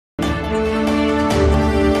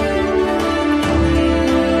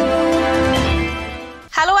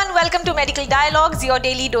welcome to Medical Dialogues, your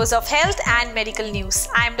daily dose of health and medical news.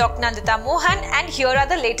 I am Dr. Nandita Mohan and here are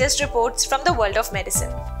the latest reports from the world of medicine.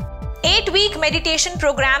 8-week meditation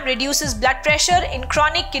program reduces blood pressure in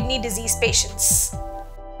chronic kidney disease patients.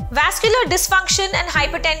 Vascular dysfunction and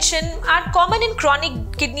hypertension are common in chronic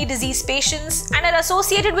kidney disease patients and are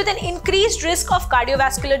associated with an increased risk of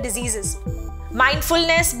cardiovascular diseases.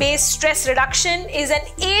 Mindfulness-based stress reduction is an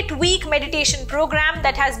 8-week meditation program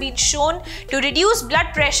that has been shown to reduce blood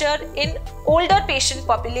pressure in older patient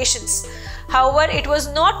populations. However, it was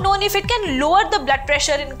not known if it can lower the blood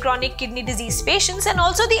pressure in chronic kidney disease patients, and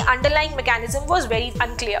also the underlying mechanism was very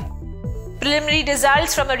unclear. Preliminary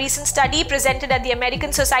results from a recent study presented at the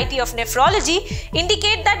American Society of Nephrology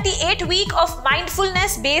indicate that the 8-week of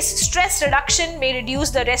mindfulness-based stress reduction may reduce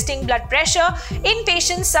the resting blood pressure in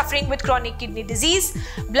patients suffering with chronic kidney disease.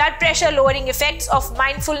 Blood pressure lowering effects of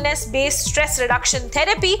mindfulness-based stress reduction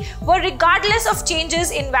therapy were regardless of changes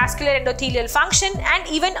in vascular endothelial function and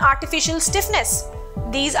even artificial stiffness.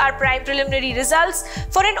 These are preliminary results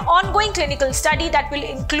for an ongoing clinical study that will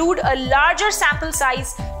include a larger sample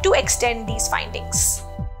size to extend these findings.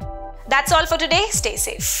 That's all for today. Stay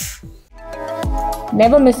safe.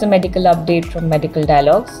 Never miss a medical update from Medical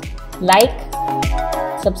Dialogues. Like,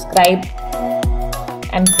 subscribe,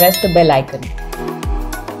 and press the bell icon.